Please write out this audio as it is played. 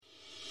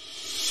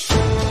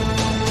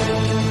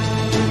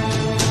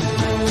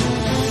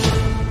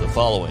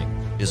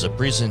following is a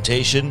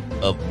presentation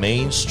of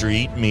Main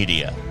Street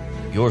Media,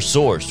 your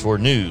source for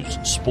news,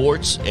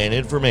 sports, and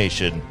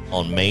information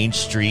on Main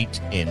Street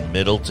in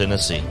Middle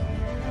Tennessee.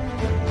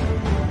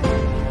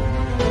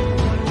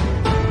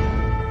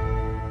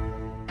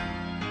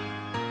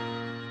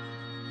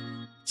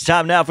 It's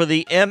time now for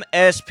the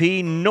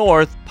MSP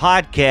North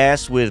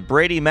podcast with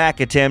Brady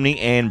McAtemney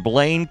and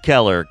Blaine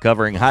Keller,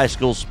 covering high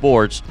school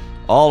sports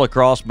all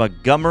across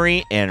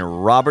Montgomery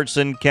and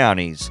Robertson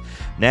counties.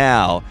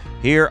 Now,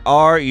 here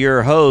are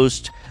your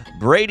hosts,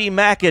 Brady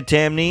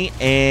McAtemney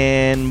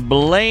and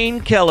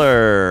Blaine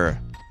Keller.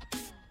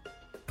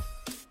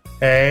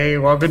 Hey,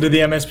 welcome to the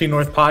MSP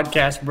North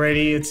podcast,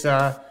 Brady. It's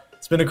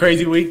been a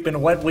crazy week, been a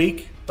wet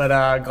week,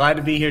 but glad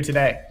to be here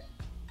today.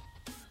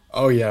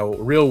 Oh, yeah,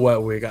 real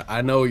wet week.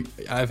 I know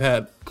I've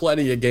had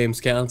plenty of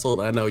games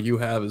canceled. I know you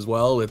have as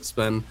well.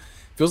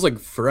 Feels like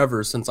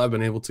forever since I've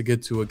been able to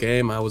get to a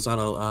game. I was out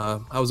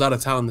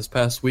of town this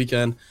past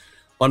weekend.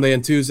 Monday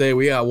and Tuesday,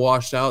 we got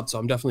washed out, so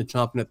I'm definitely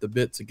chomping at the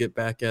bit to get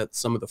back at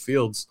some of the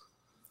fields.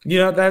 You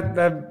know,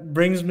 that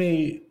brings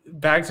me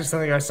back to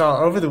something I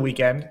saw over the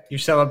weekend. You're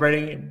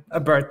celebrating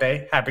a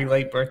birthday. Happy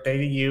late birthday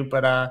to you.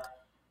 But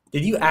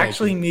did you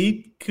actually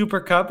meet Cooper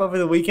Kupp over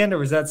the weekend, or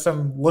was that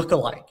some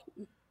lookalike?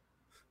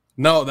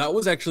 No, that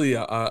was actually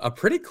a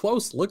pretty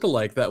close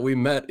lookalike that we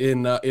met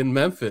in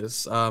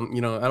Memphis. I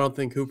don't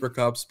think Cooper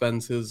Kupp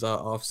spends his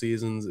off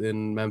seasons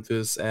in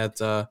Memphis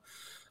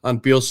on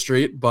Beale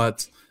Street,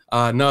 but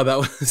no,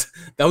 that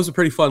was a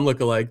pretty fun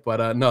lookalike.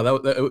 But no,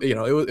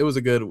 it was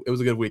a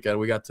good weekend.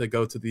 We got to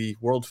go to the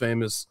world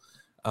famous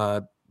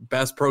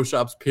Bass Pro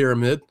Shops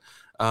Pyramid.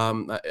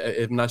 I'm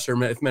not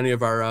sure if many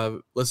of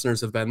our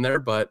listeners have been there,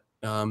 but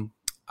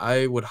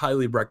I would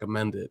highly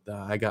recommend it.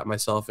 I got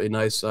myself a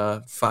nice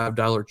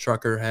 $5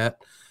 trucker hat.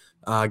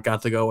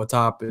 Got to go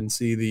atop and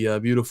see the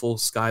beautiful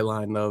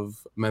skyline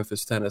of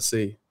Memphis,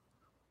 Tennessee.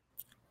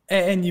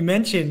 And you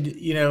mentioned,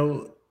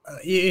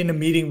 in a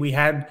meeting we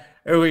had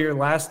earlier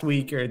last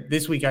week, or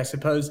this week, I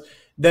suppose,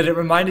 that it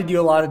reminded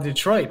you a lot of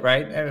Detroit,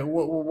 right? And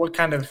what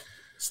kind of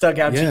stuck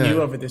out to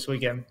you over this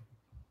weekend?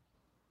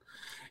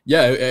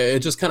 Yeah, it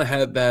just kind of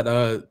had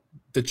that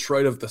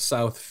Detroit of the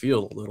South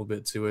feel a little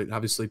bit to it.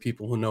 Obviously,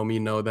 people who know me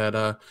know that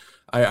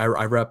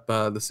I rep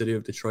the city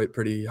of Detroit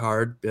pretty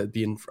hard,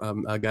 being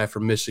a guy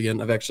from Michigan.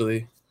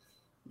 You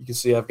can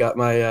see I've got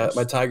my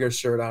Tigers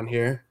shirt on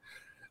here.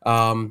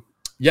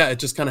 It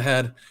just kind of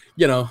had,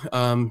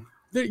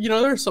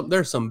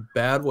 there's some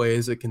bad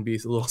ways it can be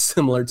a little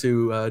similar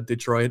to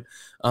Detroit,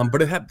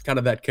 but it had kind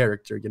of that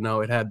character.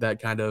 It had that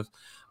kind of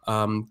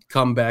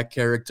comeback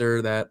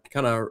character that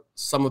kind of,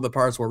 some of the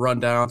parts were run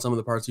down, some of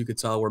the parts you could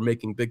tell were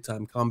making big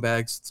time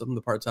comebacks, some of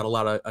the parts had a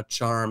lot of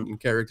charm and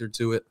character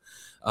to it,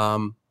 a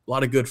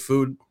lot of good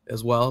food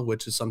as well,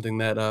 which is something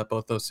that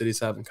both those cities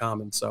have in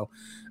common. So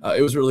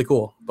it was really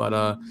cool.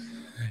 But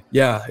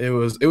it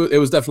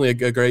was definitely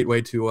a great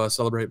way to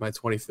celebrate my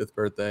 25th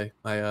birthday,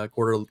 my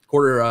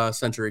quarter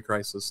century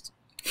crisis.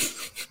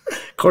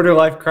 Quarter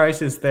life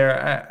crisis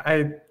there.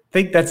 I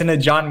think that's in a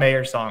John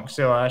Mayer song.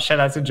 So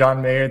shout out to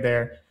John Mayer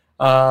there.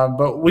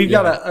 But we've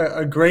got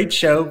a great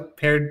show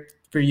paired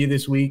for you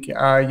this week.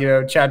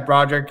 Chad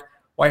Broadrick,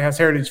 White House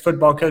Heritage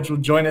football coach, will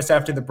join us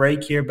after the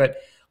break here. But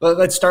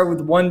let's start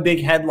with one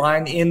big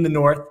headline in the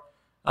North.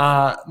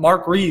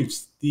 Mark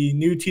Reeves, the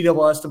new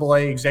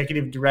TSSAA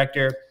executive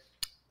director,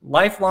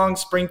 lifelong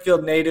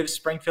Springfield native,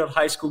 Springfield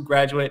High School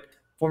graduate,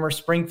 former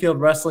Springfield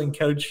wrestling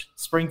coach,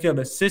 Springfield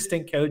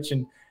assistant coach,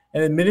 and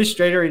an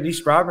administrator at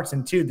East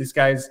Robertson too. This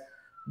guy's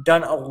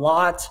done a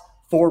lot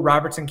for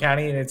Robertson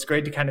County, and it's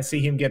great to kind of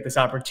see him get this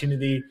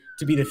opportunity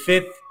to be the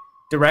fifth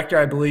director,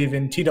 I believe,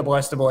 in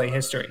TSSAA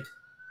history.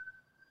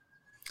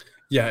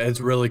 Yeah, it's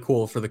really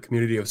cool for the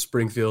community of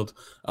Springfield.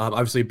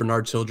 Obviously,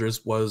 Bernard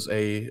Childress was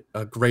a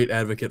great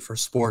advocate for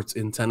sports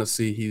in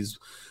Tennessee. He's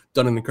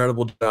done an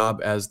incredible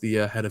job as the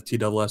head of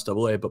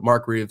TSSAA, but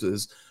Mark Reeves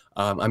is,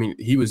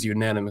 he was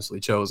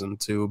unanimously chosen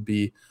to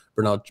be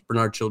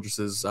Bernard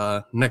Childress's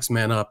next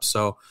man up.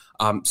 So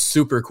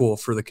super cool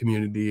for the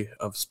community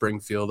of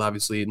Springfield.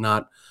 Obviously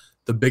not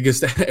the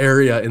biggest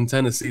area in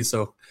Tennessee.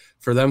 So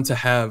for them to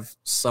have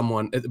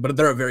someone, but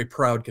they're a very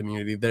proud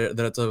community.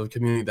 That's a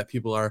community that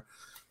people are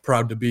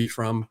proud to be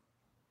from,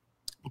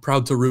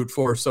 proud to root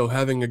for. So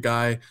having a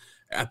guy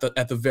at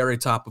the very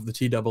top of the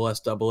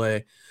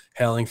TSSAA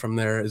hailing from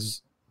there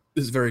is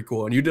very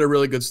cool. And you did a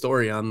really good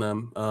story on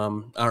them,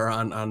 or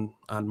on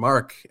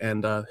Mark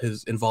and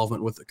his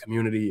involvement with the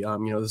community.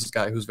 This is a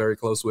guy who's very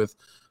close with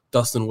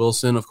Dustin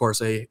Wilson, of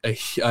course, a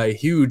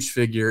huge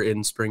figure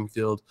in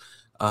Springfield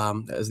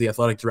as the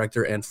athletic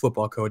director and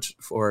football coach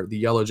for the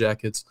Yellow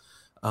Jackets.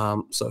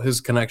 So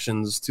his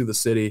connections to the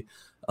city,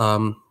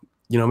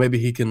 maybe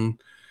he can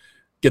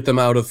get them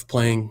out of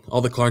playing all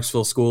the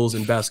Clarksville schools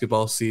in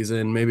basketball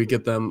season, maybe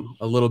get them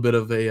a little bit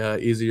of a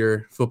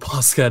easier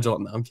football schedule.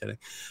 No, I'm kidding.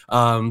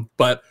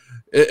 But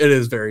it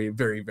is very,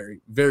 very,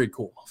 very, very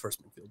cool for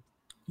Springfield.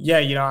 Yeah,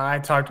 I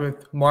talked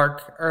with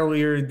Mark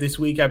earlier this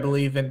week, I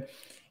believe, and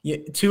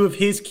two of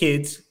his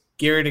kids,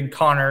 Garrett and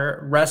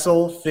Connor,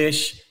 wrestle,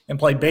 fish, and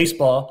play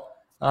baseball.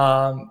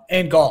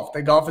 and golf.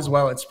 They golf as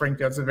well at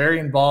Springfield. So very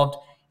involved,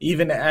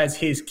 even as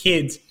his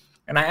kids.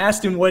 And I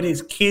asked him what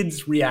his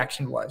kids'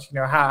 reaction was.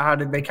 How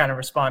did they kind of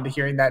respond to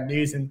hearing that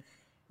news? And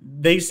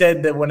they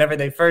said that whenever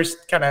they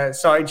first kind of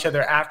saw each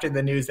other after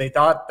the news, they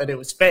thought that it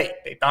was fake.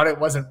 They thought it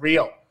wasn't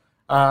real.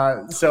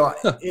 So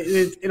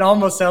it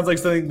almost sounds like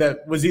something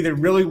that was either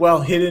really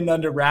well hidden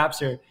under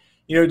wraps or,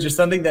 just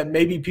something that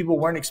maybe people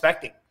weren't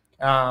expecting.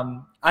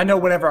 I know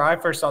whenever I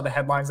first saw the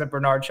headlines that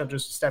Bernard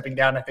Childress was stepping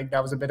down, I think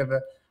that was a bit of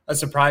a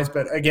surprise.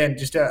 But again,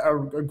 just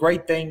a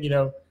great thing,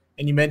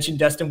 and you mentioned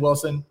Dustin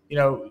Wilson,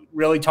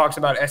 really talks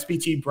about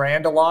SPT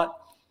brand a lot.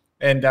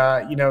 And,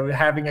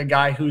 having a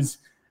guy who's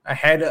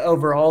ahead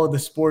over all of the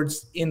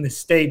sports in the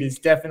state is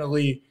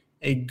definitely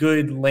a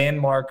good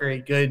landmark or a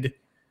good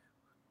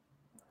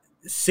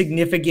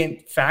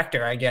significant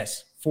factor, I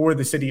guess, for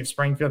the city of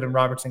Springfield and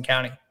Robertson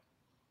County.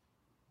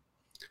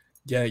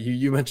 Yeah,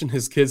 you mentioned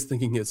his kids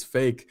thinking it's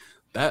fake.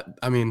 I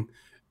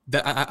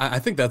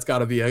think that's got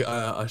to be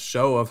a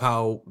show of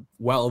how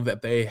well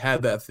that they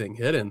had that thing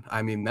hidden.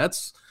 I mean,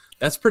 that's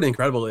pretty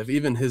incredible. If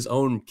even his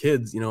own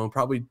kids,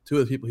 probably two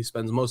of the people he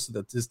spends most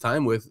of his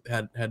time with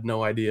had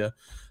no idea.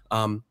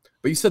 But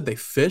you said they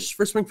fish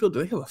for Springfield. Do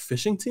they have a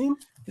fishing team?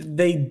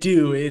 They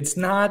do. It's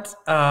not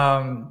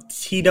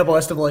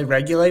TSSAA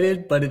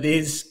regulated, but it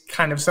is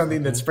kind of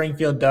something that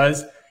Springfield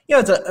does.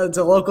 It's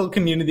a local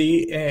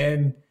community,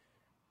 and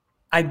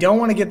I don't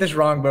want to get this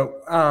wrong, but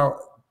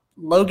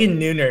Logan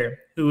Nooner,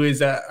 who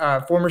is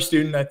a former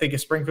student, I think a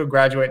Springfield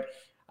graduate,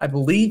 I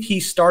believe he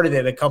started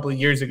it a couple of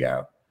years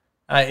ago.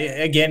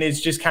 Again,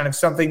 it's just kind of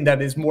something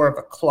that is more of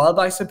a club,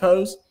 I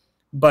suppose,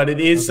 but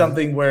it is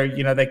something where,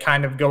 they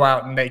kind of go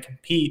out and they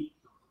compete.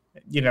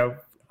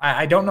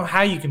 I don't know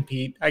how you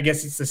compete. I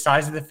guess it's the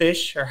size of the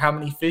fish or how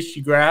many fish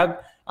you grab.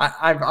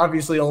 I've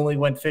obviously only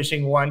went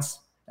fishing once,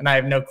 and I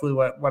have no clue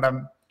what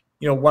I'm,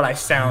 what I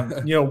sound,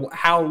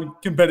 how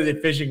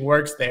competitive fishing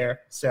works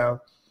there. So.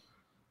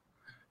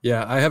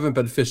 Yeah, I haven't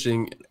been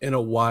fishing in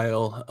a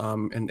while.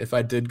 And if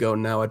I did go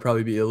now, I'd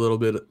probably be a little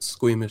bit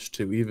squeamish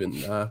to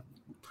even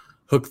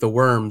hook the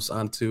worms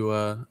onto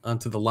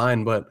the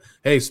line. But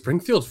hey,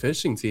 Springfield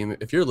fishing team,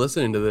 if you're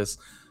listening to this,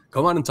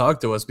 come on and talk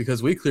to us,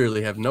 because we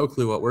clearly have no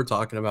clue what we're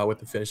talking about with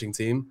the fishing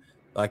team.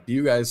 Like, do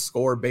you guys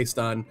score based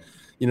on,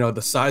 the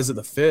size of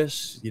the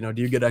fish? Do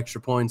you get extra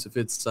points if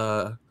it's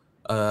a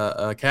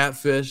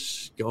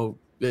catfish?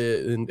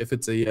 And if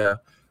it's a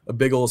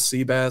big old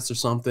sea bass or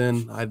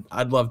something?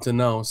 I'd love to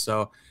know.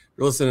 So if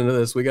you're listening to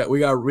this,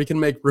 we can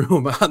make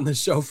room on the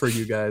show for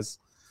you guys.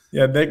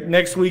 Yeah,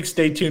 next week,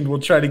 stay tuned. We'll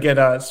try to get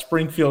a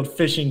Springfield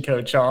fishing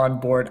coach on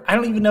board. I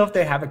don't even know if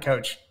they have a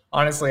coach.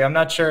 Honestly, I'm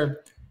not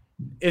sure.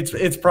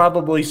 It's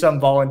probably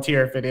some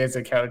volunteer if it is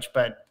a coach,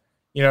 but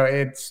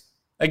it's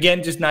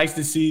again just nice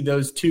to see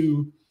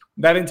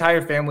that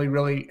entire family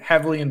really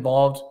heavily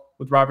involved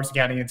with Robertson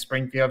County and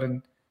Springfield,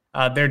 and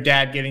their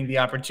dad getting the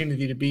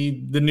opportunity to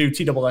be the new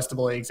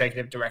TSSAA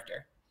executive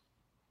director.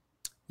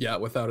 Yeah,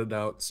 without a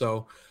doubt.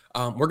 So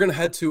we're going to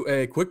head to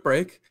a quick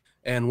break,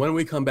 and when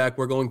we come back,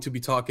 we're going to be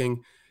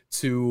talking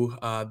to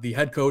the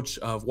head coach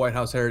of White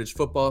House Heritage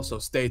Football, so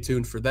stay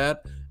tuned for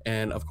that.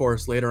 And, of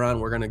course, later on,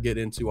 we're going to get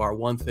into our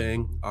one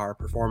thing, our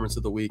performance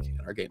of the week, and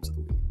our games of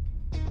the week.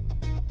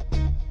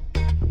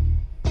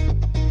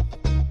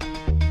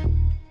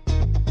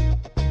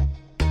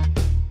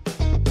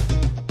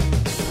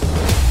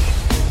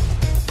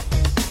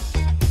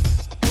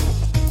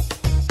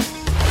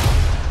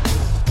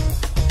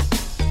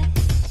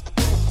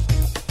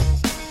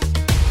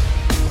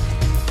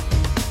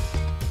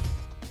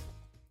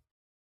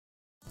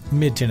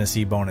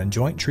 Mid-Tennessee Bone and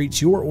Joint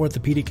treats your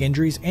orthopedic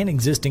injuries and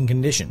existing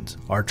conditions.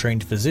 Our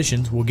trained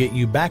physicians will get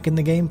you back in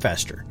the game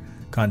faster.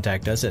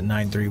 Contact us at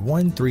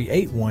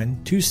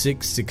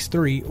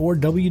 931-381-2663 or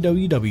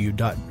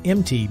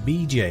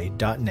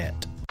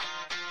www.mtbj.net.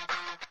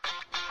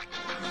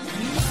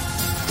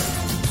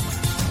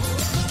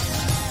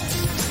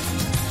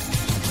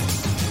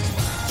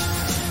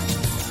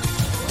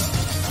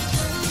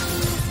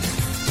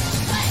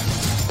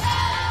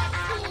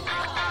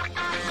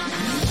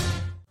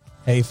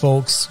 Hey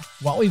folks,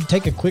 while we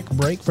take a quick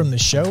break from the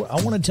show, I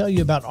want to tell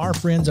you about our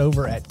friends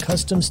over at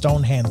Custom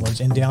Stone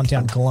Handlers in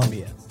downtown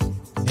Columbia.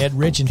 Ed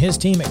Rich and his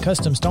team at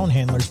Custom Stone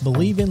Handlers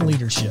believe in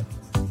leadership.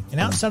 And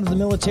outside of the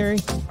military,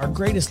 our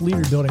greatest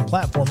leader building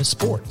platform is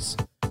sports.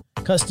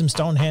 Custom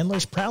Stone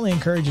Handlers proudly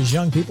encourages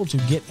young people to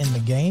get in the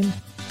game.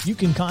 You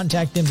can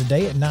contact them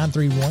today at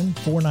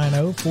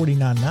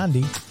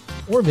 931-490-4990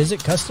 or visit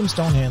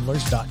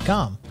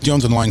CustomStonehandlers.com.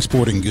 Jones & Lang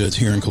Sporting Goods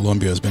here in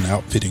Columbia has been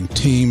outfitting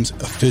teams,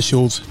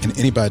 officials, and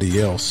anybody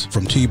else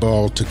from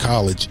T-ball to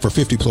college for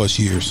 50-plus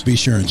years. Be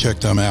sure and check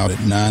them out at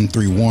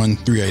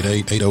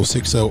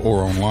 931-388-8060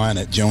 or online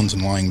at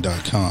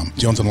jonesandlang.com.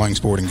 Jones & Lang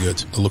Sporting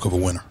Goods, the look of a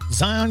winner.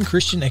 Zion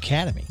Christian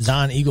Academy,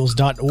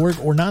 ZionEagles.org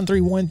or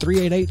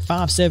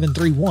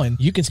 931-388-5731.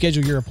 You can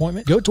schedule your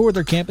appointment. Go tour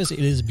their campus. It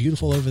is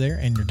beautiful over there,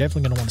 and you're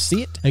definitely going to want to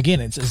see it.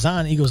 Again, it's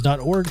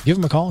ZionEagles.org. Give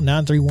them a call,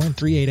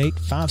 931-388-5731.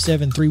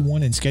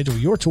 888-5731 and schedule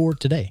your tour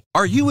today.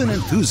 Are you an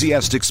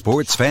enthusiastic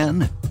sports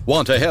fan?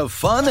 Want to have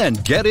fun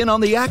and get in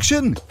on the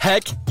action?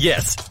 Heck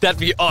yes, that'd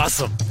be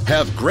awesome.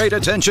 Have great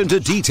attention to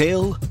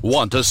detail?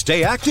 Want to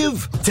stay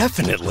active?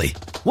 Definitely.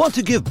 Want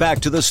to give back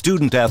to the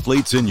student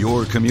athletes in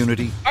your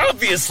community?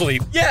 Obviously,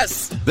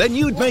 yes. Then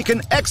you'd make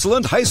an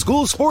excellent high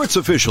school sports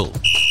official.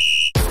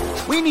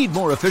 We need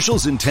more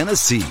officials in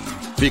Tennessee,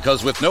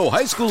 because with no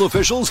high school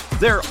officials,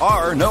 there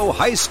are no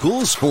high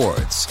school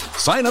sports.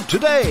 Sign up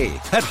today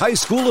at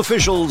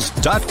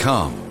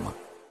highschoolofficials.com.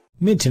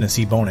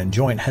 Mid-Tennessee Bone and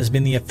Joint has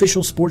been the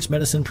official sports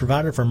medicine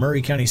provider for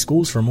Murray County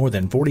Schools for more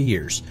than 40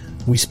 years.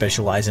 We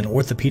specialize in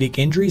orthopedic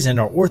injuries, and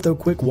our Ortho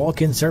Quick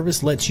walk-in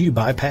service lets you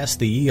bypass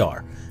the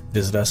ER.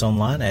 Visit us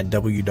online at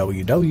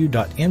www.mtbj.net.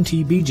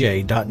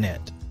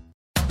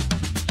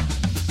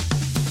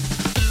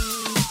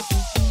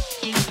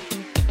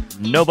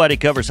 Nobody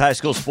covers high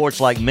school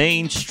sports like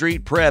Main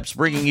Street Preps,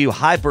 bringing you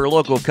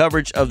hyper-local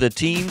coverage of the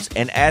teams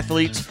and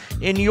athletes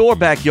in your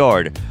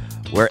backyard.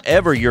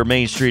 Wherever your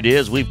Main Street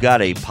is, we've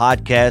got a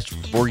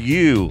podcast for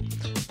you.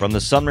 From the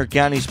Sumner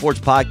County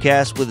Sports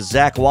Podcast with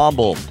Zach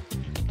Womble,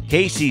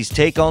 Casey's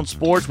Take on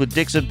Sports with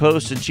Dixon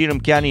Post and Cheatham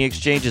County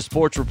Exchange's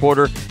sports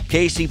reporter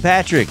Casey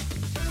Patrick,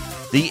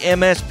 the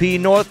MSP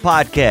North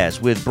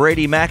Podcast with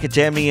Brady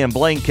McAtemney and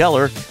Blaine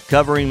Keller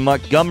covering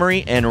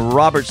Montgomery and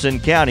Robertson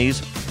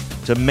counties,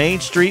 to Main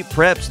Street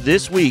Preps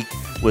This Week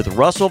with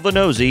Russell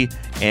Venozzi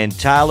and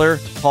Tyler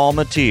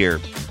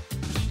Palmatier.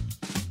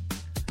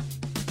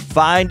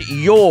 Find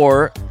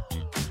your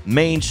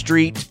Main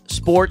Street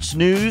sports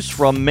news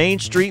from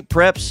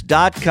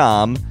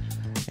mainstreetpreps.com.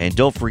 And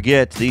don't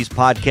forget, these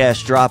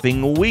podcasts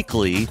dropping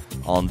weekly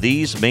on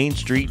these Main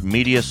Street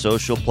media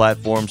social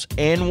platforms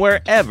and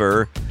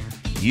wherever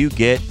you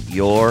get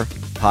your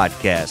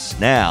podcasts.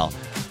 Now,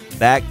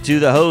 back to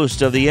the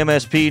host of the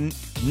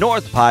MSP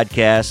North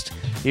Podcast.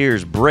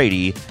 Here's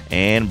Brady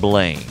and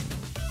Blaine.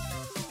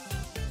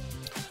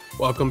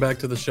 Welcome back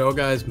to the show,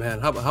 guys. Man,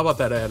 how about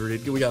that ad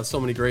read? We got so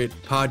many great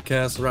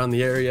podcasts around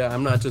the area.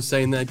 I'm not just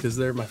saying that because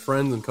they're my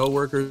friends and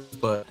coworkers,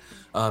 but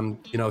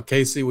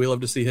Casey, we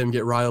love to see him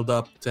get riled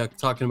up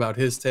talking about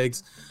his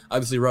takes.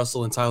 Obviously,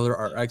 Russell and Tyler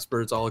are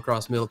experts all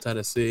across Middle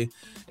Tennessee,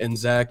 and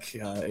Zach,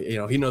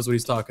 he knows what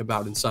he's talking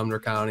about in Sumner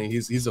County.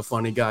 He's a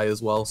funny guy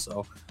as well.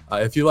 So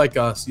if you like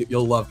us,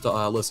 you'll love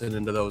to listen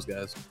into those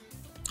guys.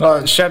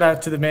 Shout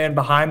out to the man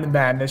behind the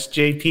madness,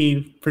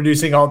 JP,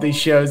 producing all these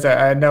shows.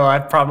 I know I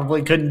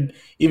probably couldn't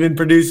even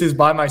produce this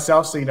by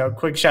myself. So,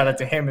 quick shout out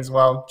to him as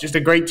well. Just a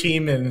great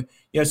team and,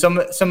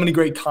 so many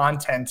great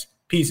content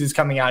pieces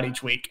coming out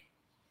each week.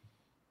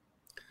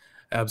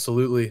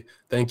 Absolutely.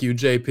 Thank you,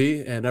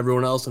 JP, and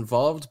everyone else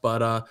involved.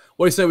 But what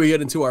do you say we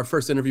get into our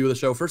first interview of the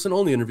show, first and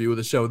only interview of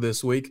the show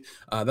this week?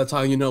 That's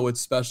how you know it's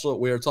special.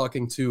 We are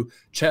talking to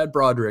Chad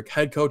Broadrick,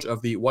 head coach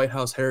of the White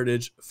House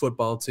Heritage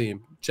football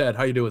team. Chad,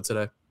 how you doing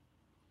today?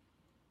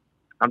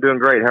 I'm doing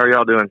great. How are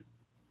y'all doing?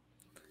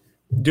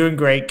 Doing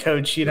great,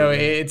 Coach.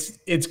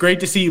 It's great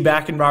to see you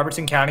back in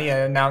Robertson County. I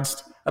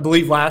announced, I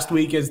believe, last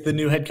week as the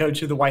new head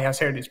coach of the White House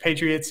Heritage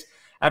Patriots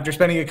after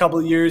spending a couple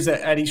of years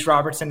at East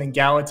Robertson and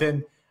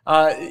Gallatin.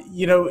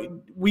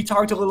 We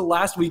talked a little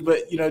last week,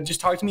 but,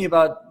 just talk to me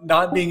about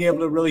not being able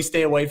to really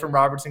stay away from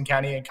Robertson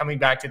County and coming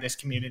back to this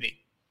community.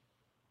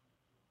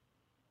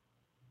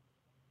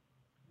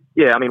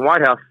 Yeah,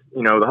 White House,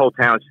 the whole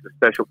town is just a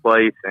special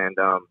place, and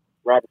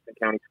Robertson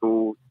County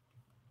Schools,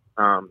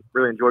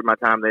 really enjoyed my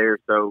time there.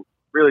 So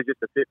really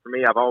just a fit for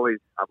me. I've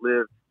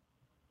lived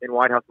in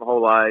White House my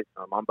whole life,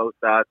 on both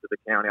sides of the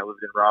county. I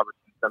lived in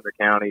Robertson, Sumner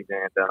counties,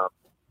 and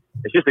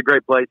it's just a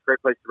great place to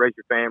raise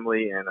your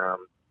family, and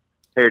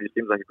Heritage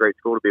seems like a great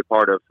school to be a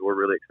part of, so we're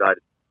really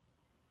excited.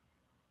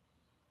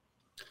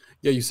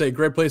 Yeah, you say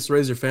great place to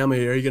raise your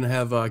family. Are you going to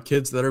have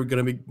kids that are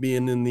going to be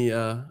being in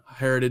the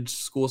Heritage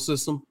school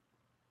system?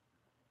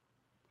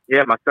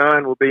 Yeah, my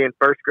son will be in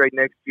first grade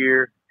next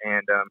year,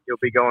 and he'll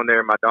be going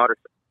there. My daughter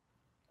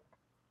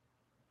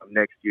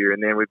next year,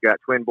 and then we've got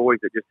twin boys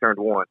that just turned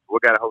 1. So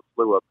we've got a whole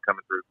slew of them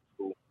coming through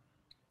school.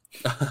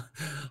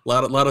 a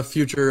lot of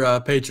future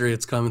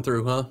Patriots coming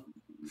through, huh?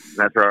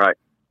 That's right.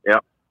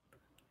 Yep.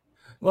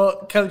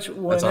 Well, Coach,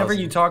 whenever awesome.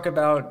 you talk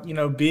about,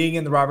 being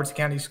in the Robertson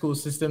County school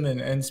system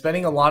and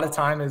spending a lot of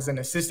time as an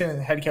assistant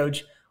and head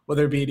coach,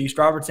 whether it be at East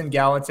Robertson,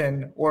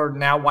 Gallatin, or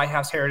now White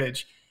House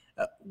Heritage,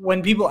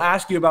 when people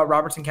ask you about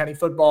Robertson County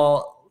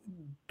football,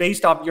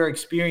 based off your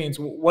experience,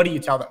 what do you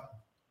tell them?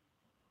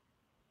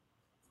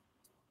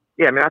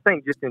 Yeah, I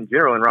think just in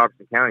general in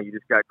Robertson County, you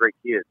just got great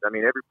kids.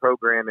 Every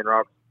program in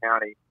Robertson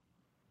County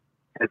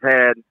has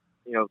had,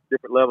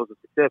 different levels of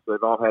success, but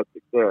they've all had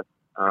success,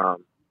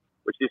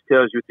 which just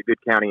tells you it's a good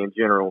county in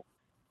general,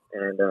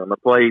 and a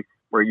place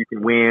where you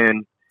can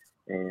win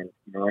and,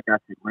 like I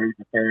said, raise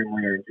a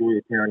family or enjoy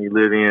the town you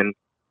live in.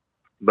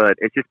 But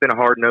it's just been a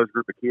hard-nosed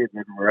group of kids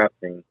everywhere I've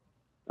seen.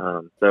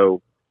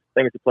 So I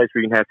think it's a place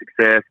where you can have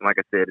success, and like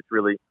I said, it's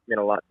really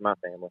meant a lot to my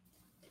family.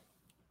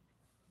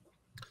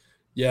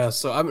 Yeah,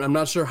 so I'm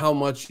not sure how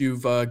much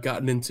you've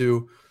gotten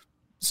into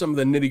some of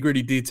the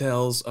nitty-gritty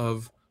details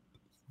of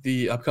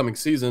the upcoming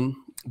season,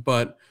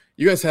 but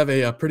you guys have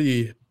a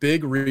pretty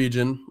big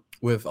region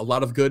with a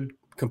lot of good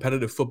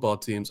competitive football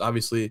teams.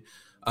 Obviously,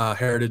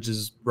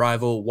 Heritage's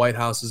rival, White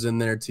House, is in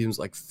there, teams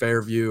like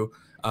Fairview.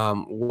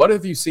 What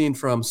have you seen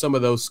from some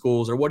of those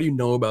schools, or what do you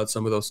know about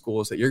some of those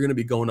schools that you're going to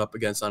be going up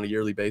against on a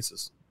yearly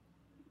basis?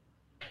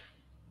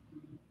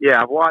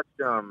 Yeah, I've watched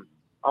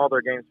all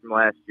their games from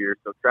last year,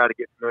 so try to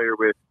get familiar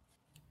with,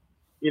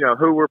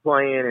 who we're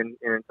playing and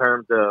in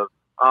terms of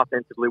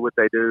offensively what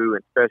they do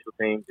and special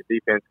teams and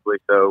defensively.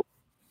 So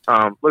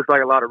looks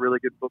like a lot of really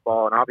good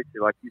football, and obviously,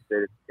 like you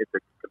said, it's a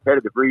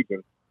competitive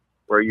region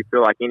where you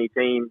feel like any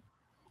team,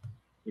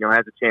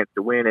 has a chance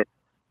to win it.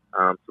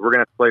 So we're going to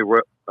have to play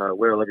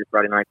well every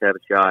Friday night to have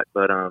a shot.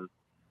 But,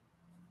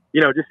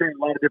 just seeing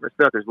a lot of different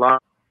stuff. There's a lot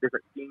of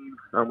different teams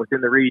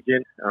within the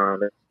region.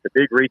 It's a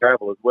big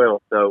rival as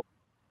well. So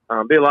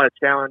be a lot of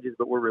challenges,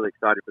 but we're really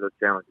excited for those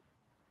challenges.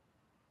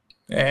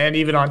 And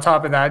even on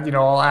top of that,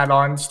 I'll add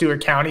on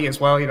Stewart County as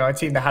well. A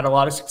team that had a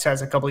lot of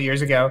success a couple of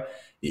years ago.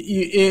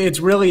 It's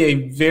really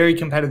a very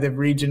competitive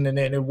region, and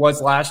it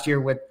was last year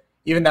with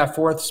even that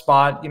fourth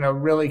spot,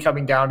 really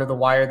coming down to the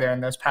wire there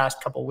in those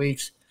past couple of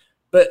weeks.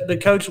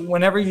 But Coach,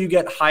 whenever you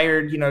get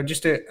hired,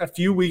 just a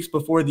few weeks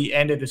before the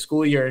end of the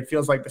school year, it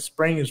feels like the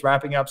spring is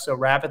wrapping up so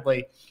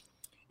rapidly.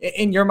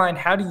 In your mind,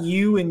 how do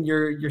you and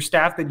your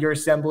staff that you're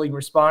assembling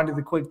respond to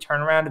the quick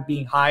turnaround of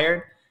being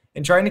hired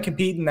and trying to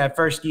compete in that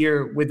first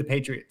year with the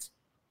Patriots?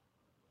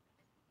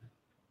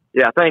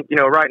 Yeah, I think,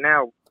 right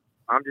now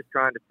I'm just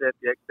trying to set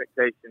the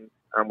expectations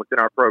within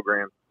our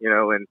program,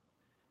 and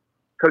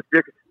Coach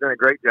Dickerson has done a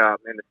great job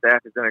and the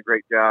staff has done a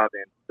great job,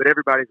 but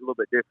everybody's a little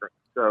bit different.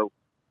 So,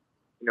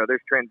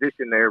 there's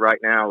transition there right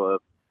now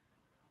of,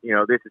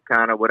 this is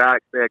kind of what I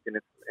expect, and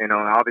it's,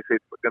 obviously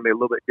it's going to be a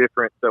little bit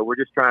different. So we're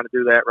just trying to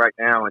do that right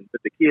now.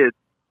 But the kids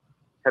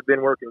have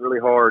been working really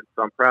hard,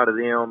 so I'm proud of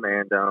them.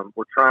 And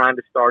we're trying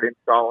to start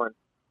installing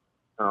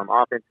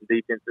offense and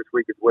defense this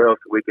week as well,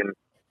 so we can,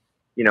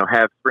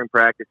 have spring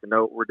practice and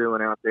know what we're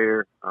doing out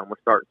there.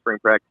 We're starting spring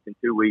practice in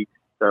 2 weeks,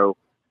 so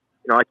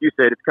like you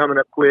said, it's coming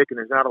up quick, and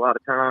there's not a lot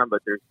of time,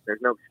 but there's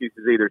no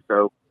excuses either.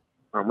 So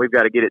we've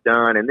got to get it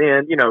done, and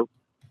then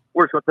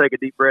we're just going to take a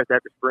deep breath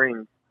after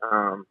spring.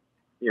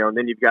 And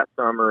then you've got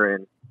summer,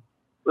 and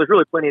there's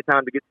really plenty of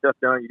time to get stuff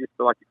done. You just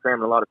feel like you're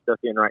cramming a lot of stuff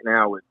in right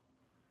now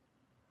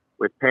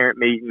with parent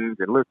meetings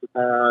and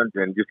list-a-thons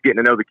and just getting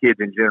to know the kids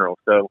in general.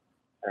 So,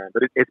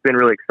 but it's been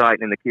really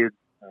exciting, and the kids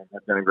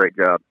have done a great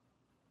job.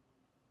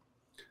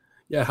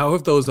 Yeah, how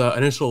have those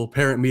initial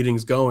parent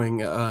meetings going?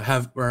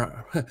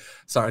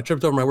 Sorry, I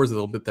tripped over my words a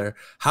little bit there.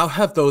 How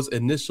have those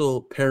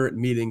initial parent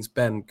meetings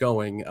been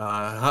going?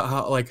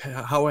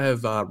 How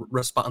have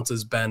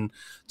responses been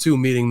to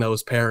meeting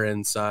those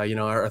parents?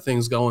 Are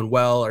things going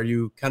well? Are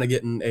you kind of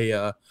getting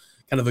a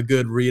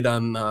good read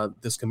on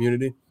this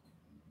community?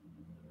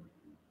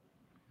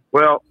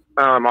 Well,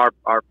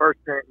 our first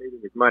parent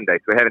meeting is Monday,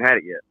 so we haven't had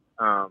it yet.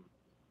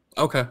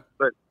 Okay,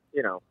 but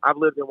I've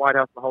lived in White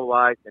House my whole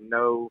life and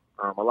know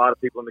a lot of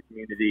people in the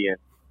community, and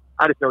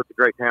I just know it's a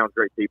great town,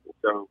 great people.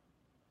 So,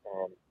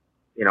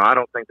 I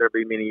don't think there'll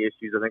be many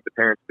issues. I think the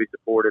parents will be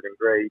supportive and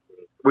great.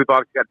 And we've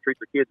obviously got to treat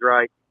their kids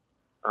right,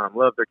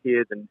 love their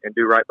kids, and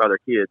do right by their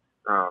kids.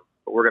 But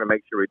we're going to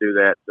make sure we do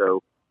that.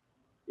 So,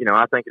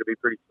 I think it'll be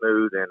pretty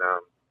smooth, and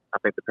I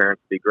think the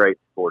parents will be great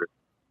and supportive.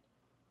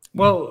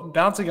 Well,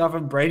 bouncing off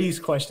of Brady's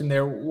question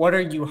there, what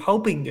are you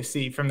hoping to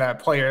see from that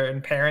player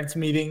and parents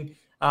meeting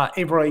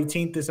April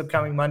 18th, this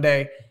upcoming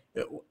Monday?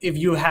 If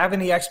you have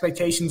any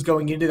expectations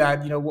going into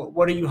that,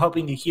 what are you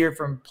hoping to hear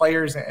from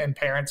players and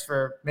parents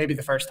for maybe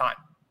the first time?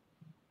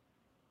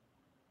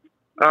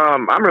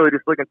 I'm really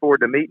just looking forward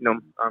to meeting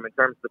them in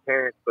terms of the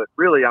parents, but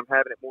really I'm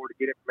having it more to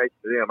get information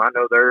to them. I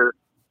know they're,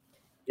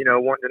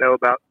 wanting to know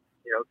about,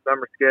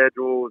 summer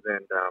schedules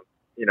and,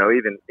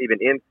 even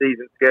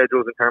in-season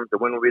schedules in terms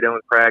of when we'll be doing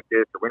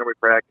practice or when are we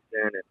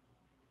practicing.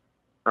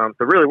 And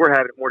so really we're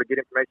having it more to get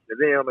information to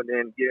them and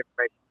then get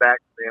information back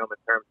to them in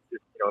terms of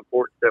just,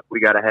 important stuff we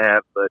got to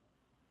have. But,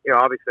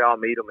 obviously I'll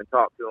meet them and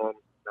talk to them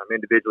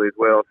individually as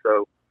well.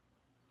 So,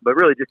 but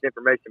really just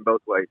information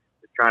both ways,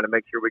 just trying to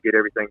make sure we get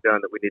everything done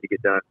that we need to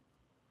get done.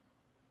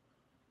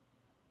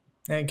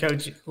 And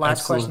Coach,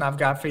 last question I've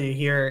got for you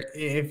here.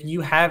 If you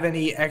have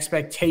any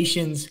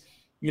expectations,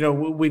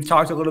 we've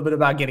talked a little bit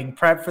about getting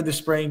prepped for the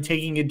spring,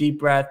 taking a deep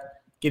breath,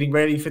 getting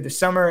ready for the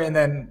summer, and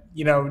then,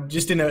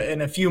 just in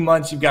a few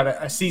months, you've got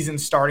a season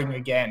starting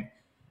again.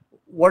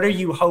 What are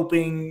you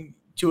hoping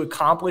to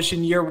accomplish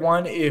in year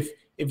one if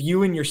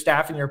you and your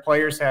staff and your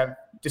players have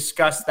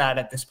discussed that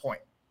at this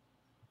point?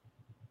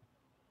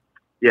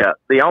 Yeah,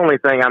 the only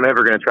thing I'm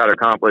ever going to try to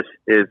accomplish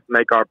is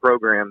make our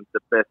program the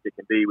best it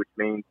can be, which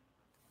means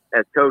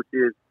as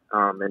coaches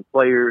and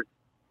players,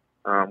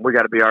 we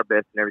got to be our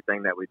best in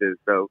everything that we do.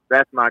 So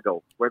that's my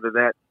goal, whether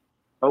that's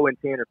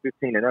 0-10 or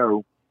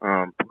 15-0.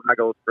 My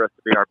goal is for us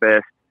to be our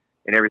best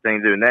in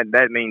everything we do. And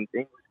that means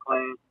English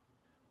class.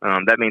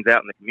 That means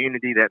out in the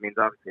community. That means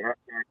obviously at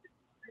practice,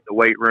 in the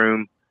weight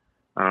room.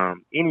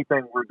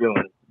 Anything we're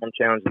doing, I'm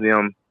challenging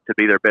them to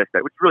be their best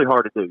at, which is really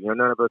hard to do. None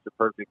of us are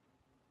perfect.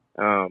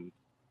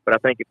 But I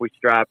think if we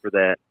strive for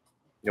that,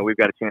 we've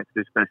got a chance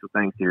to do special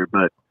things here.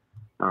 But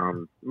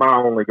my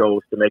only goal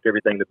is to make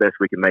everything the best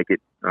we can make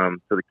it, so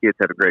the kids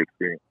have a great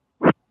experience.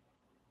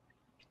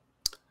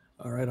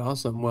 All right,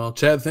 awesome. Well,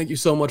 Chad, thank you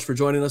so much for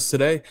joining us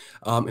today.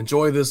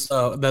 Enjoy this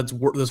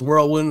this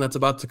whirlwind that's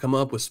about to come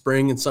up with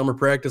spring and summer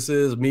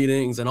practices,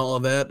 meetings, and all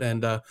of that.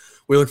 And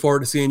we look forward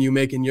to seeing you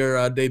making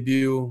your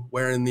debut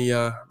wearing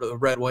the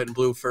red, white, and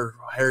blue for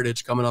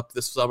Heritage coming up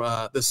this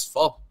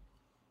fall.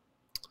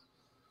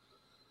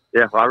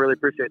 Yeah, well, I really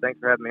appreciate it.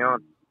 Thanks for having me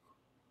on.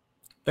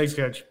 Thanks,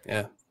 Coach.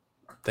 Yeah,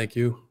 thank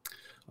you.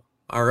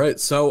 All right,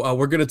 so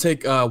we're going to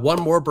take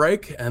one more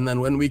break, and then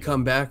when we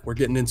come back, we're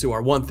getting into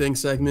our One Thing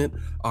segment,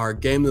 our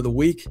Game of the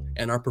Week,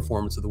 and our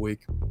Performance of the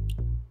Week.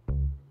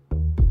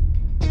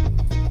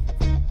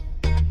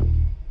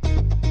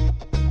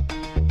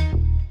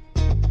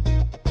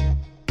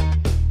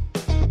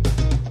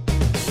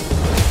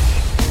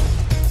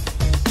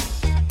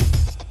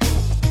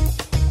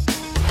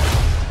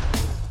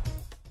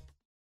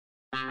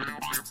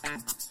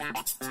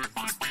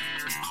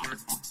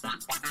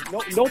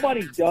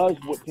 Nobody does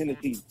what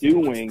Tennessee's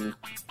doing.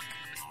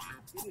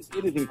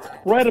 It is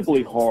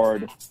incredibly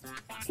hard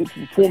to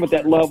perform at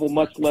that level,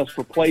 much less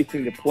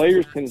replacing the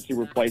players Tennessee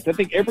replaced. I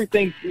think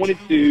everything pointed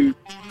to,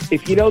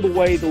 if you know the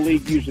way the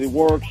league usually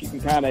works, you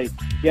can kind of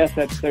guess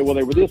that to say, well,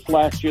 they were this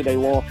last year, they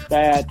lost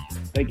that,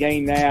 they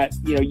gained that.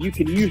 You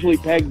can usually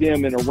peg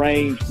them in a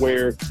range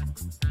where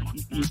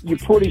you're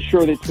pretty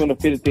sure that it's going to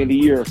fit at the end of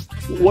the year.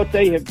 What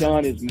they have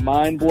done is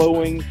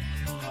mind-blowing.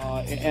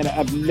 And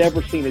I've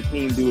never seen a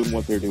team doing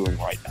what they're doing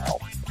right now.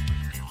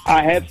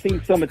 I have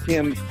seen some of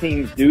Tim's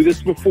teams do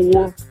this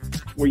before,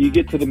 where you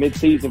get to the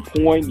midseason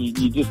point,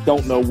 you just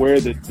don't know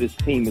where this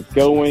team is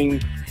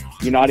going.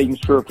 You're not even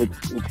sure if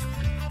it's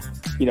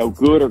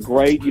good or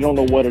great. You don't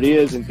know what it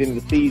is. And at the end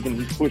of the season,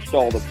 he's pushed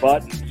all the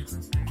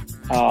buttons.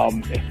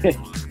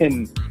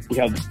 And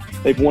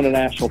they've won a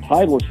national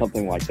title or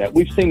something like that.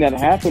 We've seen that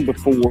happen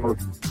before.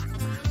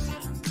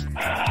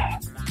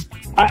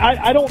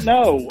 I don't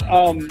know.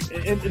 And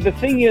the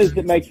thing is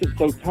that makes it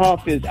so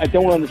tough is I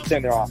don't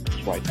understand their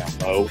offense right now,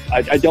 though.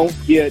 I don't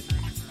get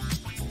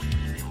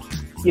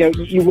 –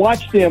 you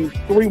watch them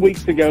 3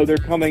 weeks ago. They're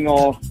coming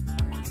off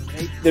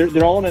 –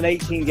 they're on an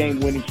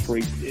 18-game winning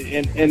streak.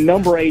 And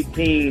number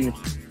 18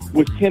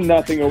 was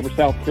 10-0 over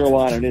South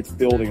Carolina in its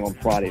building on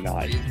Friday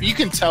night. You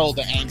can tell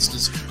the angst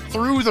is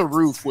through the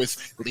roof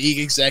with league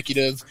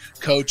executive,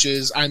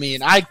 coaches. I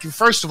mean,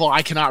 first of all,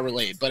 I cannot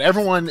relate, but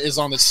everyone is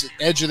on the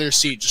edge of their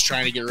seat just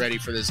trying to get ready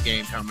for this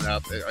game coming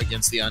up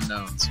against the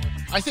unknowns.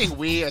 I think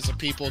we as a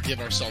people give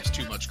ourselves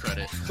too much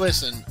credit.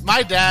 Listen,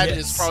 my dad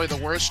is probably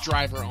the worst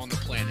driver on the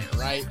planet,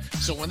 right?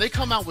 So when they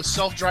come out with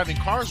self-driving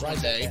cars one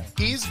day,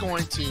 he's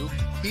going to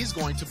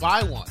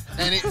buy one.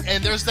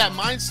 And there's that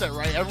mindset,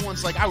 right?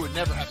 Everyone's like, I would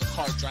never have a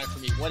car drive for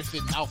me. What if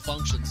it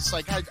malfunctions? It's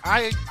like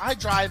I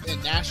drive in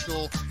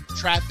Nashville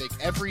traffic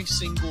every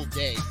single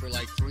day for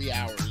like 3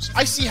 hours.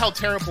 I see how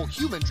terrible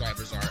human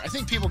drivers are. I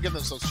think people give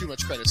themselves too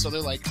much credit. So they're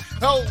like,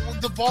 oh,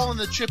 the ball and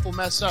the chip will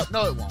mess up.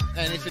 No, it won't.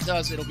 And if it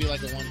does, it'll be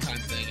like a one-time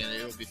thing and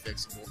it'll be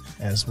fixable.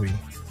 As we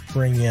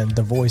bring in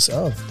the voice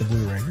of the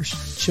Blue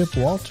Raiders, Chip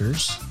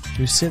Walters,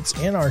 who sits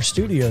in our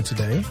studio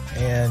today.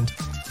 And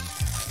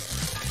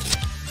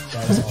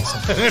that was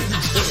awesome.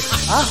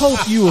 I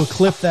hope you will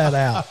clip that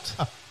out.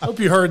 Hope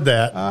you heard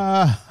that.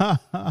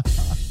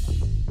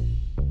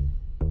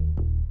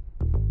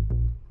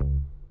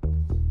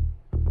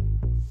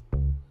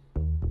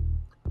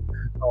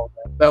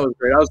 That was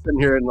great. I was sitting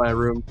here in my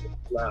room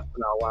laughing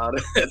out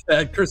loud at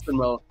that. Kristen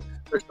Mel,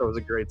 their show was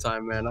a great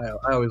time, man.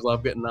 I always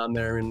love getting on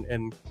there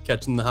and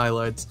catching the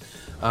highlights.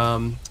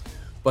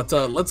 But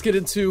let's get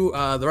into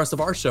the rest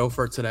of our show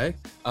for today.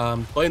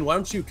 Blaine, why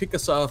don't you kick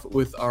us off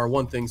with our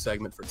One Thing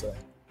segment for today?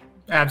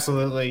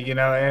 Absolutely.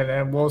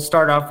 And we'll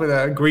start off with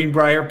a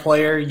Greenbrier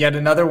player, yet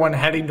another one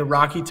heading to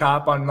Rocky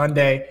Top on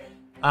Monday.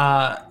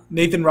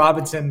 Nathan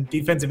Robinson,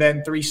 defensive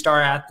end,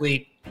 3-star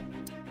athlete,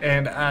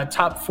 and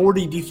top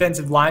 40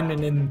 defensive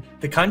lineman in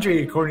the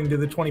country, according to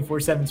the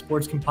 24/7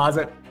 Sports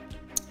Composite,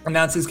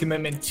 announced his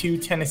commitment to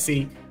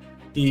Tennessee.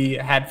 He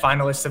had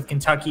finalists of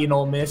Kentucky and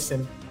Ole Miss,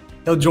 and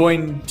he'll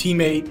join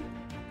teammate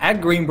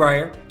at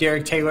Greenbrier,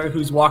 Derek Taylor,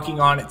 who's walking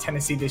on at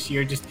Tennessee this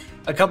year. Just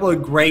a couple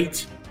of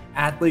great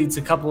athletes,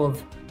 a couple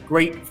of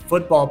great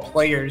football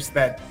players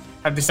that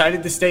have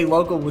decided to stay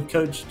local with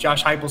Coach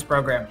Josh Heupel's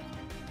program.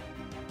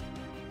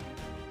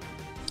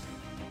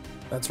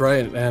 That's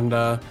right.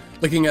 And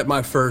looking at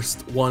my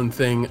first One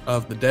Thing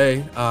of the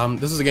day,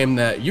 this is a game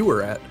that you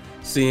were at,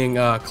 seeing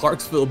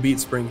Clarksville beat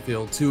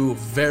Springfield, two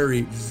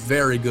very,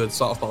 very good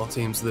softball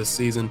teams this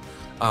season.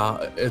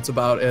 It's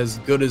about as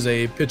good as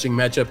a pitching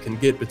matchup can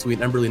get between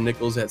Emberly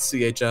Nichols at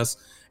CHS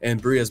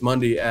and Brias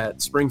Mundy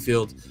at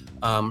Springfield.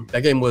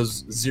 That game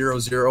was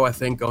 0-0, I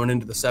think, going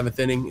into the 7th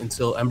inning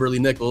until Emberly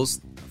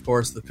Nichols, of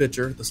course, the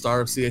pitcher, the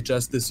star of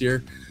CHS this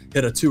year,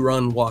 hit a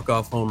 2-run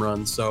walk-off home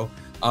run. So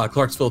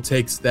Clarksville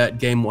takes that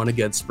game one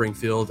against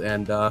Springfield,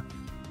 and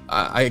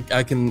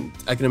I can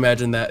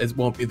imagine that it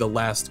won't be the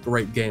last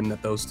great game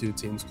that those two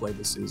teams play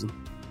this season.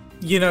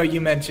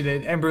 You mentioned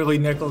it. Emberly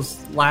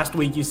Nichols last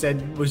week you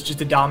said was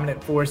just a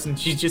dominant force, and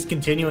she's just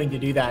continuing to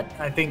do that.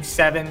 I think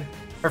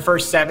her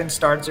first 7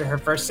 starts or her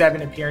first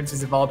 7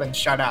 appearances have all been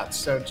shutouts.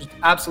 So just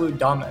absolute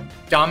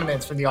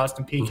dominance for the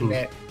Austin Peay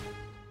commit.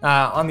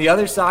 On the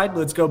other side,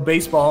 let's go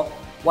baseball.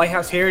 White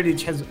House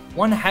Heritage has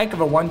one heck of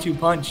a 1-2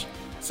 punch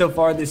so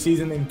far this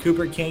season in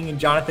Cooper King and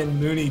Jonathan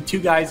Mooney, 2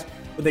 guys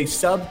with a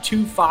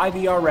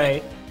sub-2.5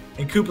 ERA,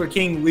 and Cooper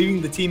King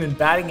leading the team in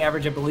batting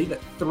average, I believe,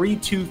 at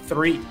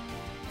 3.23.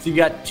 So you've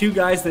got 2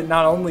 guys that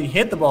not only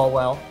hit the ball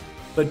well,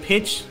 but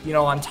pitch,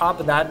 on top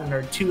of that, and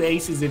are 2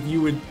 aces if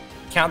you would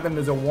count them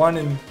as a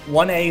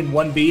 1A and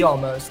 1B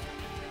almost.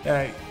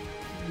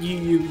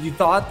 You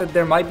thought that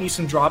there might be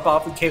some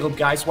drop-off with Caleb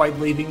Geiswhite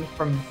leaving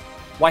from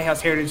White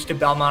House Heritage to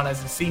Belmont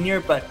as a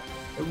senior, but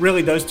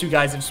really those 2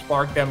 guys have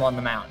sparked them on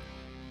the mound.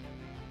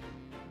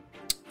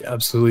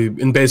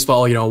 Absolutely. In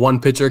baseball, one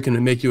pitcher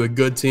can make you a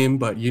good team,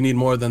 but you need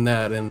more than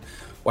that, and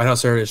White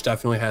House Heritage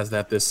definitely has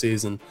that this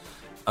season.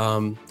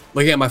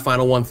 Looking at my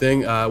final one thing,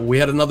 we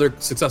had another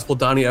successful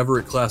Donnie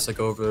Everett Classic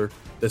over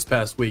this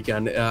past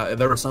weekend.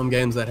 There were some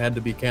games that had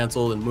to be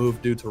canceled and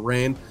moved due to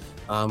rain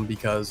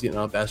because,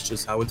 that's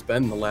just how it's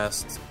been the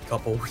last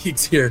couple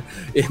weeks here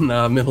in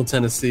Middle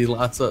Tennessee.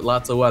 Lots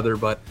of weather,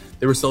 but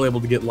they were still able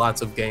to get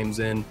lots of games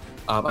in.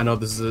 I know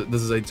this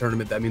is a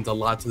tournament that means a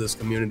lot to this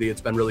community.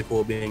 It's been really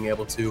cool being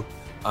able to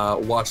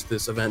watch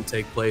this event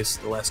take place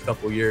the last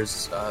couple of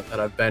years that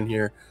I've been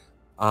here.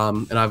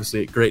 And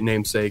obviously, great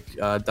namesake,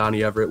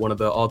 Donnie Everett, one of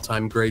the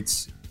all-time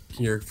greats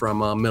here from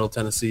Middle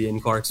Tennessee in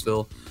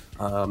Clarksville.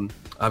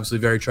 Obviously,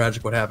 very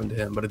tragic what happened to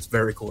him, but it's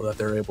very cool that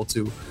they're able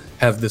to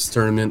have this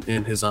tournament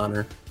in his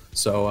honor.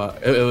 So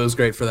it was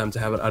great for them to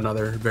have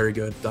another very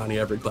good Donnie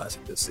Everett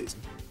Classic this season.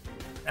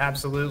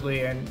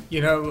 Absolutely. And,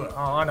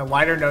 on a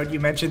lighter note,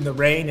 you mentioned the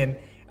rain, and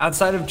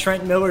outside of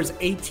Trent Miller's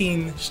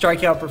 18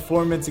 strikeout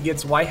performance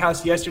against White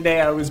House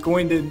yesterday, I was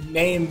going to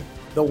name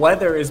the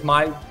weather as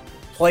my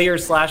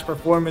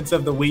player/performance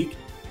of the week.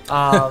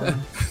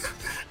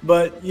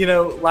 But,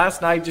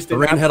 last night just... The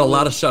rain had a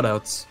lot of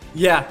shutouts.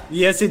 Yeah,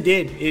 yes, it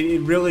did.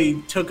 It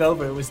really took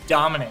over. It was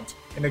dominant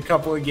in a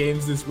couple of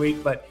games this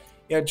week. But,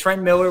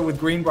 Trent Miller with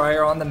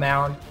Greenbrier on the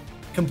mound,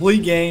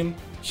 complete game,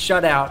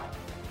 shutout,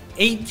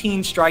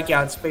 18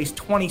 strikeouts, faced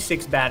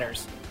 26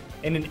 batters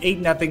in an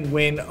 8-0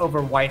 win over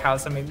White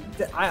House. I mean,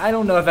 I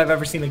don't know if I've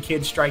ever seen a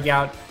kid strike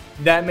out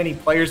that many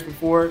players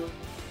before.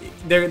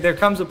 There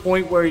comes a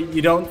point where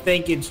you don't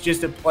think it's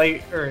just a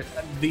play or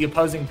the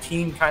opposing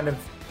team kind of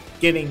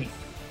getting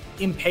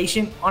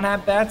impatient on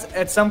at-bats.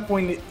 At some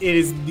point, it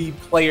is the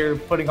player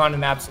putting on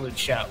an absolute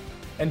show.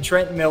 And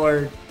Trent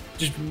Miller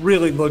just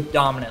really looked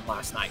dominant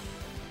last night.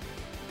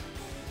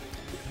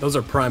 Those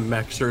are prime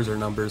Max Scherzer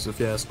numbers, if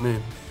you ask me.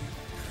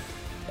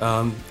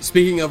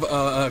 Speaking of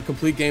a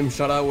complete game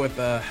shutout with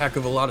a heck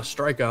of a lot of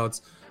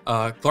strikeouts,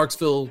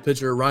 Clarksville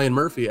pitcher Ryan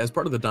Murphy, as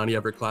part of the Donnie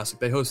Everett Classic,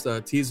 they host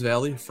Tees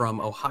Valley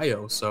from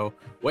Ohio, so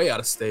way out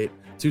of state,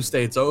 2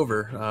 states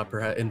over,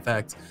 in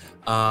fact.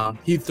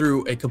 He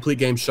threw a complete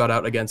game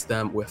shutout against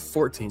them with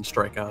 14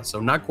 strikeouts, so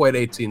not quite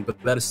 18, but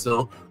that is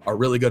still a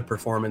really good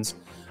performance.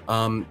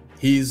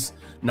 He's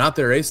not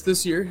their ace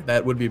this year.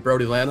 That would be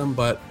Brody Lanham,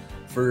 but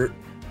for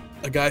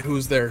a guy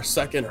who's their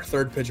second or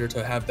third pitcher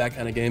to have that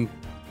kind of game,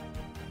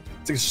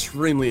 it's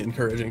extremely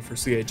encouraging for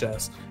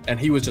CHS, and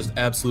he was just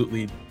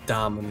absolutely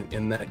dominant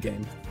in that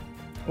game.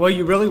 Well,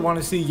 you really want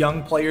to see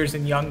young players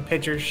and young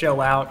pitchers show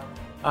out,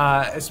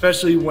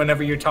 especially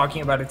whenever you're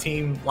talking about a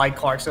team like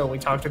Clarksville. We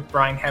talked with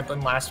Brian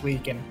Hedlund last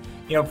week, and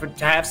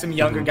to have some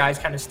younger guys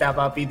kind of step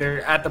up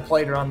either at the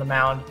plate or on the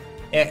mound,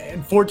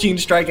 and 14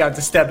 strikeouts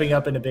is stepping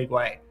up in a big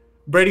way.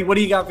 Brady, what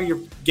do you got for your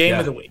game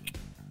of the week?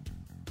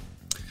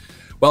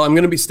 Well, I'm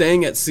going to be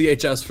staying at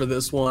CHS for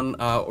this one.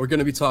 We're going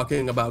to be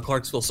talking about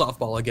Clarksville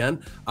softball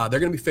again. They're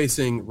going to be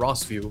facing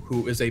Rossview,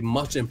 who is a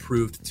much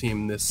improved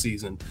team this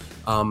season.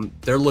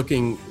 They're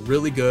looking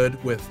really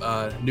good with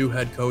new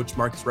head coach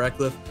Marcus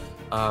Ratcliffe.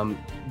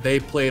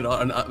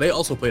 They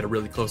also played a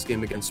really close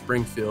game against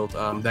Springfield.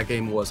 That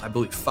game was, I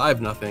believe,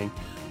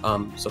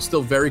 5-0. So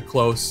still very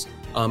close,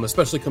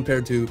 especially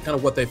compared to kind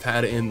of what they've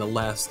had in the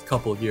last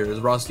couple of years.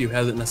 Rossview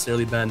hasn't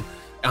necessarily been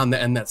on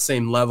that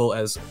same level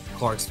as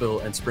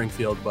Clarksville and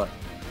Springfield, but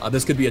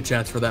this could be a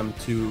chance for them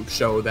to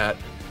show that,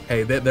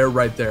 hey, they're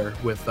right there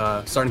with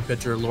starting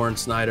pitcher Lauren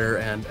Snyder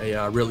and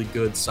a really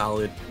good,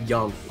 solid,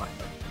 young lineup.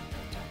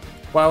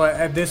 Well,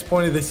 at this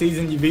point of the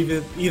season, you've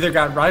either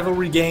got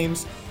rivalry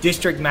games,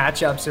 district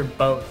matchups, or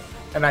both.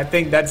 And I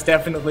think that's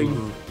definitely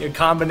a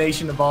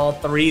combination of all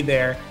three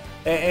there.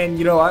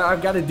 And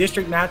I've got a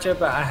district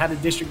matchup. I had a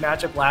district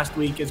matchup last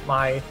week as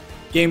my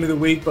game of the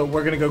week, but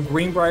we're going to go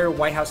Greenbrier,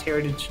 White House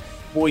Heritage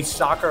boys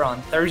soccer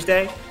on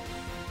Thursday.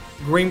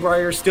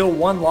 Greenbrier still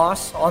 1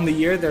 loss on the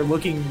year. They're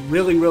looking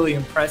really, really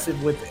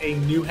impressive with a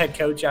new head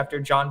coach after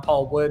John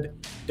Paul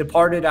Wood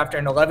departed after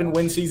an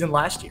 11-win season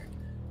last year.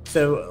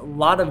 So a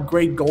lot of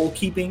great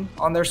goalkeeping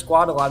on their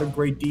squad, a lot of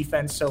great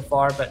defense so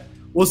far, but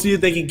we'll see if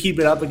they can keep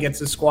it up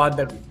against the squad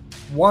that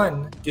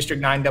won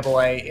District 9 AA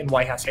in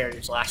White House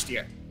Heritage last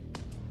year.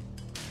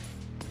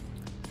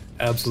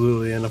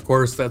 Absolutely. And of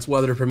course, that's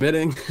weather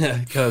permitting,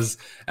 because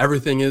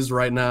everything is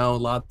right now,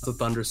 lots of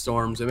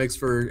thunderstorms. It makes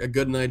for a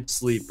good night's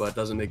sleep, but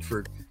doesn't make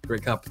for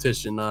great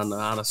competition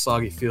on a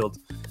soggy field.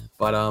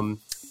 But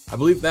I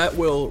believe that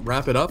will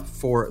wrap it up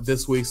for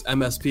this week's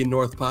MSP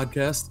North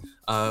podcast.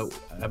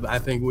 I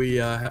think we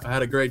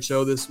had a great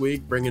show this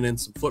week, bringing in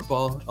some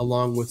football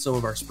along with some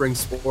of our spring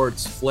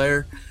sports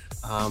flair.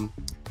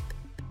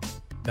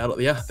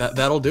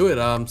 That'll do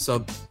it.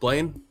 So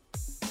Blaine,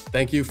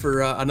 thank you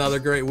for another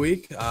great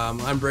week.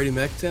 I'm Brady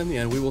McTen,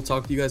 and we will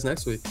talk to you guys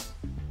next week.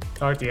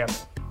 Talk to you.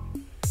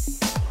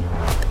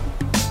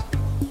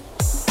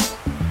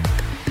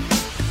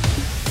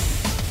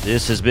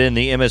 This has been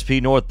the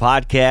MSP North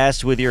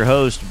podcast with your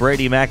host,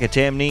 Brady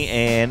McAtamney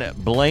and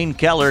Blaine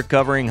Keller,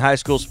 covering high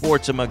school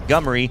sports in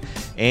Montgomery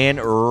and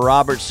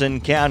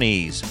Robertson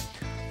counties.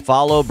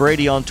 Follow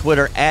Brady on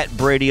Twitter at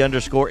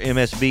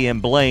Brady_MSB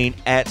and Blaine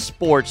at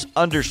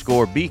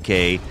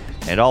sports_BK,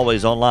 and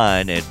always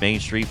online at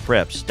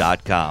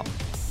mainstreetpreps.com.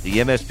 The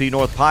MSP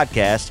North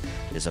podcast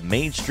is a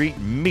Main Street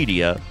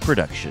Media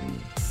production.